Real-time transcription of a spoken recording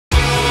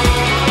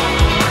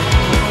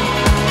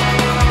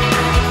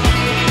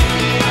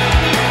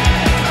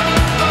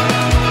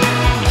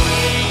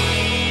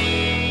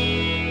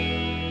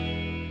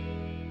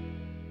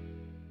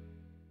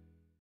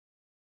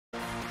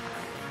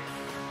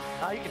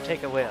you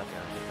take a whiff.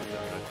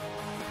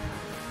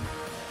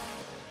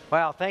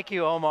 Wow, thank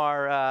you,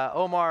 Omar.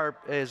 Omar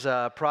is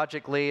a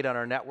project lead on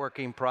our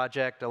networking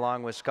project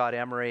along with Scott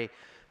Emery.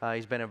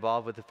 He's been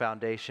involved with the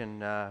foundation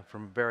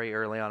from very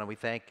early on, and we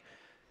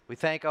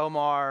thank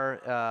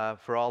Omar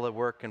for all the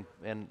work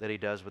and that he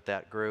does with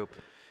that group.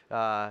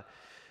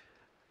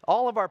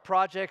 All of our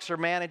projects are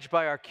managed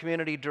by our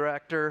community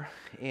director,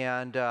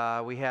 and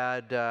we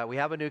have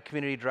a new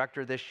community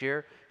director this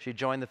year. She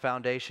joined the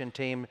foundation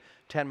team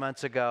 10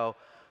 months ago.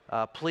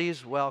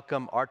 Please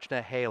welcome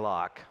Archna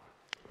Haylock.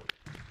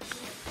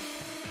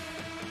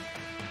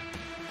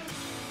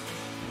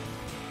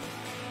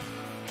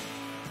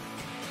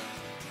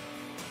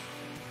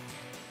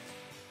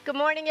 Good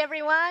morning,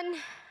 everyone.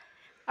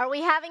 Are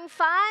we having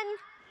fun?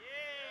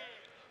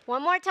 Yeah.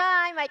 One more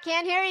time, I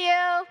can't hear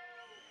you.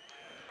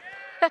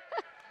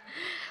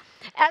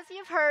 As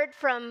you've heard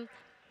from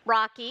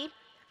Rocky,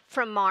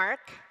 from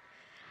Mark,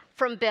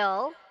 from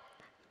Bill,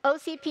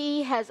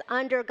 OCP has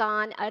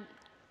undergone an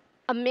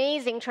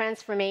amazing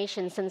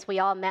transformation since we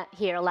all met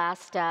here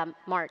last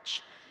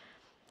March.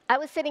 I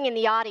was sitting in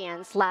the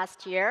audience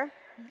last year,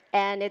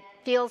 and it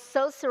feels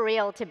so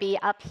surreal to be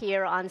up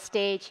here on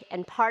stage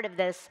and part of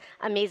this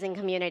amazing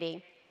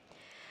community.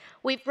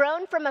 We've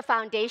grown from a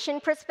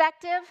foundation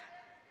perspective.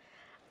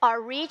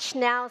 Our reach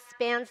now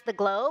spans the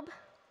globe.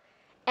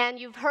 And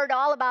you've heard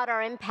all about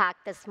our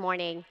impact this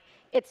morning.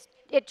 It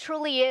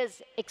truly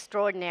is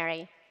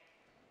extraordinary.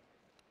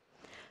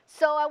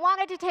 So I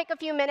wanted to take a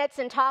few minutes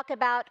and talk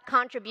about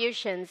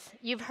contributions.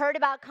 You've heard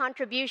about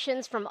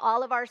contributions from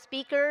all of our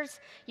speakers.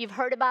 You've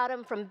heard about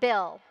them from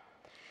Bill.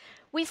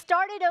 We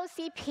started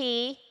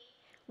OCP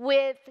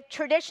with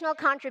traditional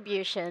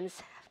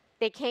contributions.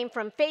 They came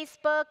from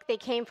Facebook. They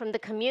came from the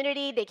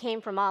community. They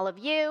came from all of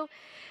you.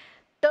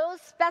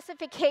 Those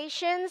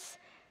specifications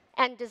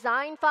and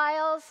design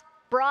files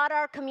brought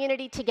our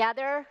community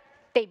together.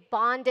 They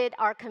bonded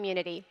our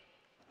community.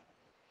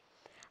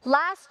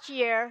 Last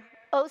year,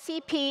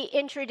 OCP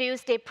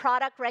introduced a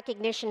product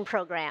recognition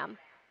program.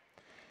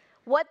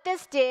 What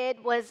this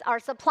did was our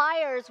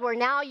suppliers were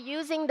now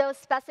using those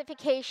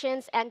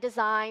specifications and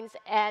designs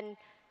and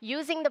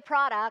using the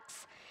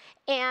products,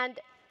 and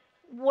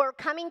were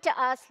coming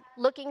to us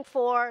looking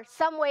for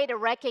some way to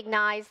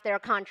recognize their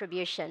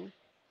contribution.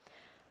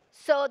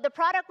 So the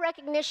product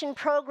recognition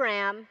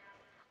program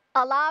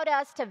allowed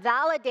us to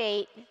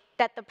validate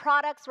that the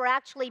products were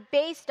actually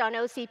based on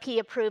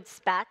OCP-approved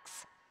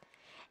specs,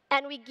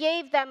 and we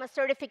gave them a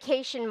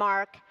certification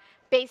mark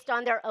based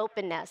on their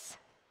openness.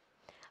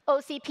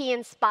 OCP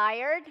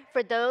Inspired,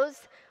 for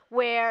those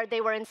where they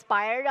were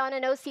inspired on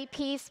an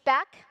OCP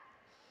spec,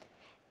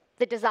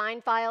 the design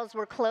files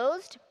were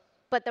closed,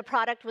 but the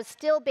product was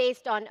still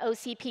based on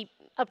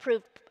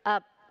OCP-approved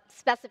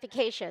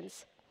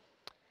specifications.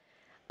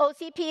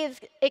 OCP is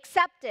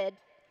accepted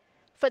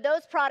for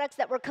those products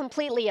that were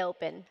completely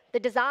open. The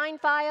design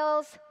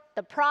files,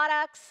 the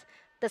products,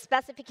 the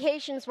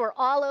specifications were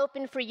all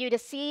open for you to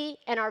see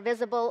and are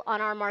visible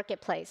on our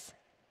marketplace.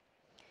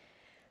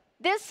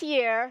 This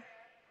year,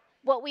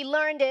 what we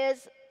learned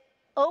is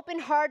open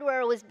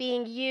hardware was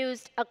being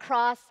used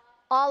across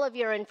all of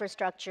your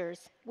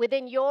infrastructures,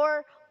 within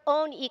your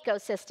own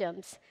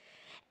ecosystems.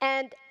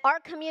 And our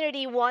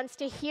community wants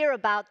to hear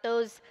about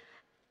those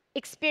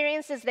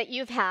experiences that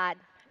you've had.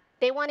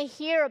 They want to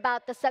hear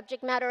about the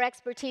subject matter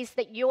expertise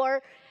that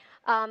you're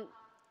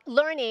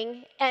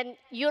learning and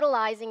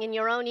utilizing in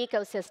your own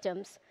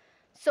ecosystems.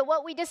 So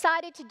what we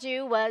decided to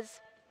do was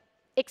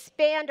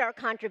expand our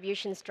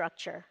contribution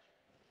structure.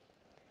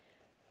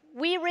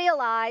 We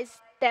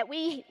realized that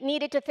we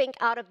needed to think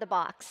out of the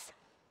box.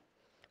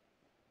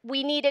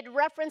 We needed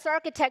reference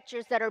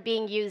architectures that are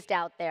being used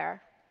out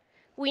there.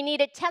 We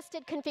needed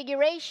tested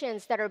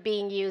configurations that are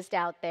being used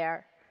out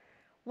there.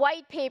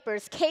 White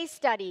papers, case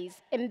studies,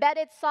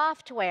 embedded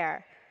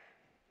software.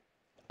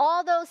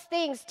 All those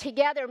things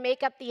together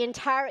make up the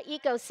entire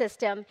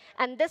ecosystem,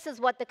 and this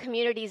is what the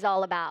community is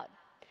all about.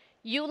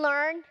 You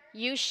learn,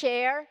 you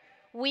share,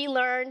 we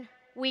learn,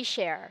 we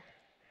share.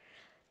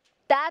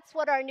 That's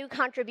what our new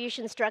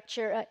contribution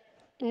structure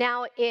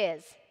now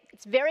is.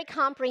 It's very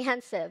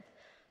comprehensive.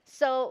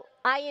 So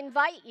I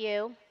invite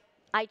you,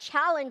 I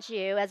challenge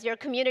you as your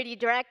community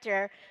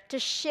director to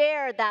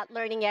share that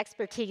learning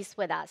expertise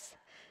with us,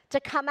 to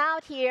come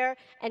out here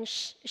and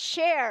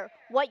share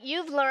what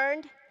you've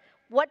learned,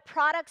 what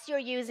products you're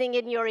using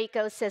in your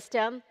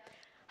ecosystem,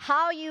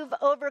 how you've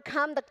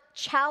overcome the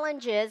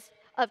challenges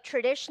of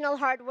traditional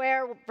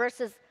hardware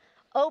versus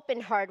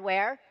open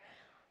hardware,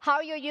 how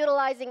you're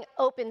utilizing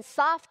open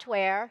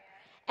software,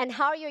 and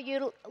how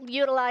you're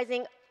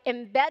utilizing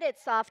embedded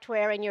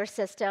software in your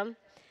system,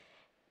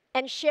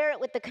 and share it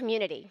with the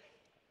community.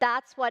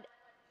 That's what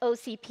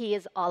OCP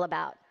is all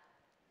about.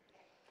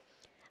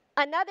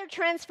 Another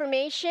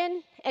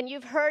transformation, and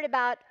you've heard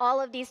about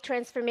all of these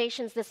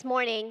transformations this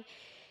morning,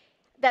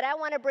 that I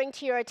want to bring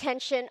to your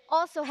attention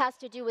also has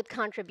to do with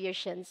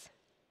contributions.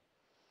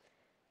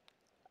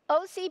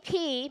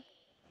 OCP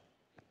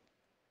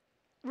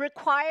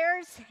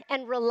requires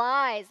and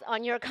relies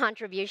on your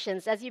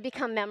contributions as you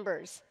become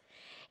members.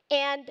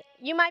 And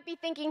you might be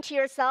thinking to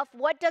yourself,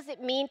 what does it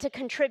mean to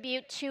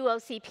contribute to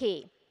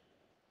OCP?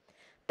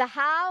 The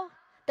how,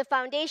 the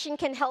foundation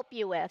can help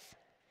you with.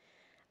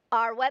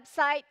 Our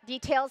website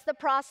details the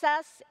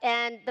process,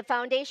 and the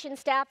foundation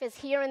staff is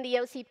here in the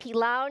OCP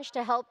Lounge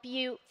to help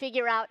you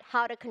figure out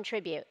how to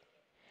contribute.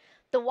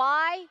 The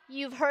why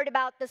you've heard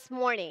about this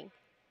morning.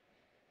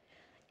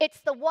 It's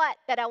the what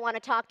that I want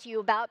to talk to you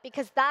about,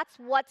 because that's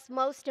what's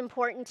most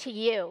important to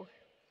you.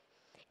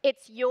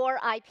 It's your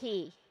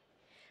IP.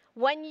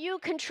 When you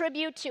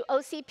contribute to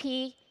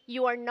OCP,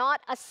 you are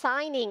not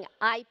assigning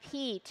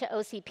IP to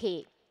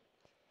OCP.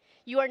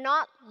 You are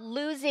not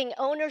losing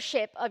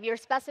ownership of your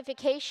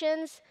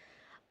specifications,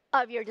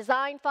 of your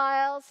design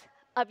files,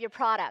 of your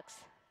products.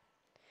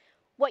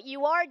 What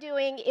you are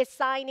doing is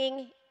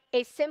signing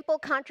a simple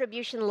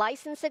contribution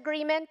license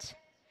agreement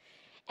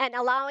and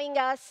allowing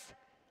us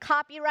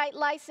copyright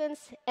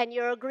license, and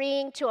you're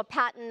agreeing to a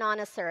patent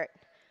non-assert,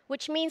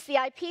 which means the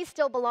IP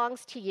still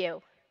belongs to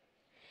you.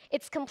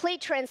 It's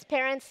complete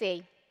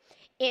transparency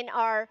in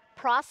our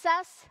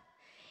process,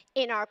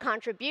 in our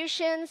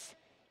contributions,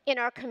 in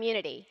our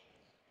community.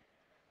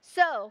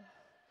 So,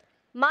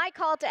 my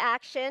call to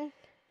action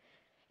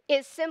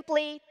is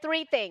simply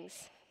 3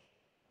 things.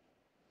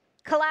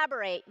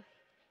 Collaborate.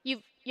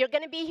 You're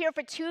going to be here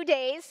for 2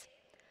 days.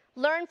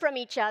 Learn from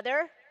each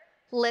other,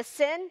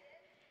 listen,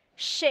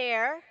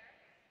 share,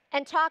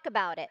 and talk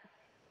about it.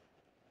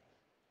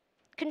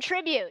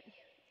 Contribute.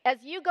 As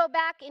you go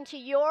back into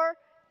your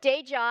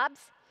day jobs,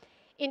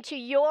 into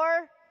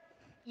your,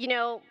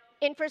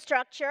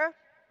 infrastructure,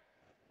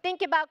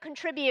 think about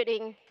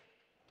contributing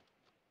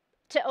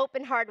to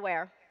open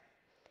hardware.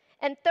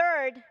 And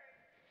third,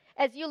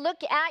 as you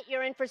look at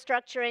your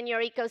infrastructure and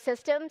your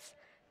ecosystems,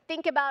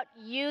 think about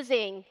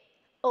using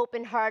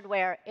open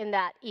hardware in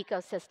that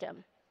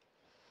ecosystem.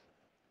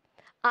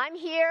 I'm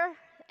here,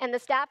 and the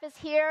staff is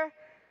here.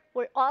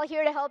 We're all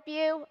here to help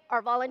you.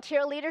 Our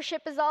volunteer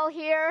leadership is all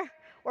here.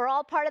 We're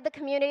all part of the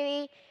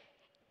community,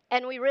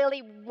 and we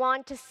really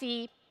want to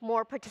see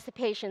more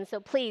participation, so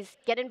please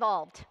get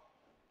involved.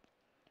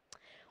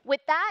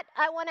 With that,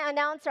 I want to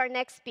announce our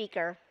next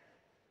speaker.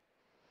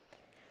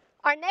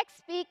 Our next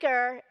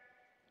speaker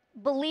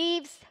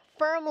believes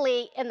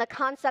firmly in the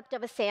concept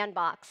of a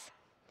sandbox.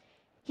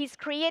 He's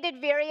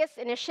created various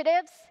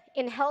initiatives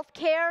in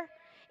healthcare,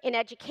 in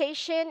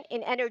education,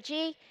 in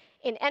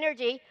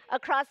energy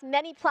across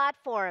many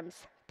platforms,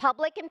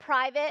 public and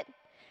private,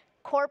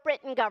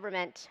 corporate and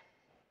government.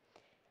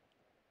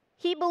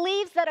 He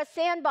believes that a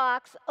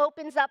sandbox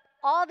opens up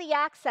all the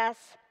access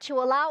to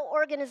allow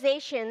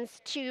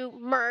organizations to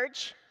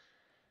merge,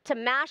 to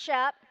mash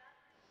up,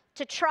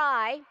 to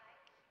try,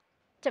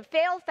 to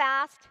fail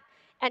fast,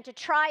 and to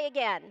try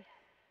again.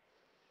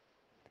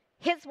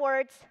 His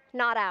words,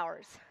 not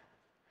ours.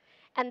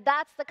 And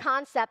that's the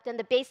concept and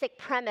the basic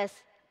premise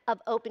of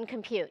open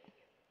compute.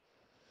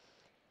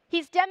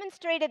 He's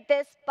demonstrated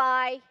this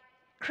by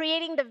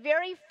creating the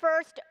very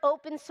first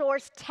open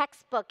source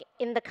textbook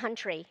in the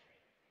country.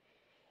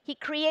 He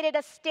created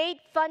a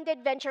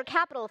state-funded venture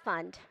capital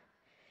fund.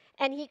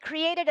 And he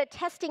created a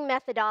testing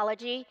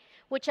methodology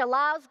which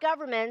allows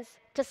governments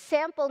to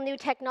sample new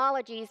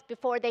technologies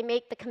before they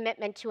make the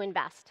commitment to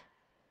invest.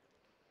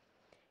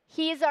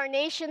 He is our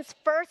nation's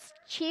first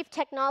chief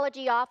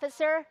technology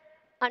officer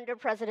under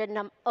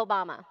President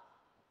Obama.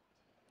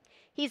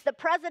 He's the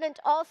president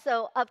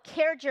also of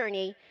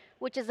CareJourney,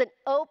 which is an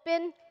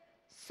open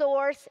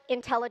source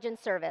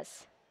intelligence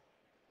service.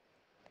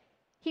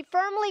 He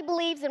firmly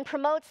believes and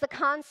promotes the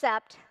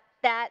concept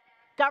that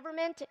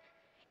government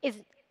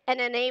is an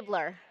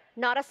enabler,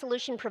 not a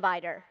solution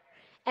provider.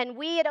 And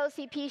we at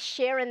OCP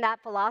share in that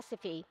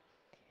philosophy.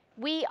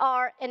 We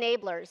are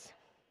enablers.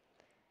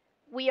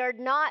 We are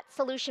not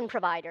solution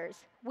providers.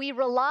 We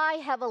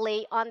rely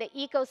heavily on the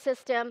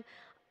ecosystem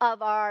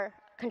of our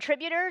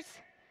contributors,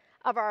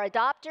 of our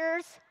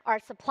adopters, our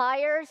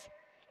suppliers,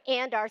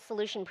 and our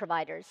solution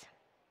providers.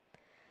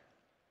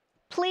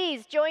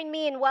 Please join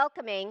me in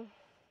welcoming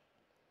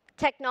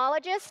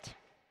technologist,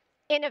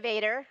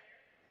 innovator,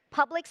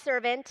 public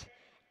servant,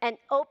 and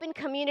open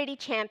community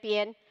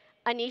champion,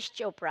 Anish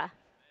Chopra.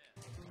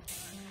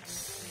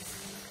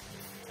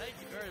 Thank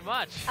you very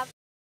much. Of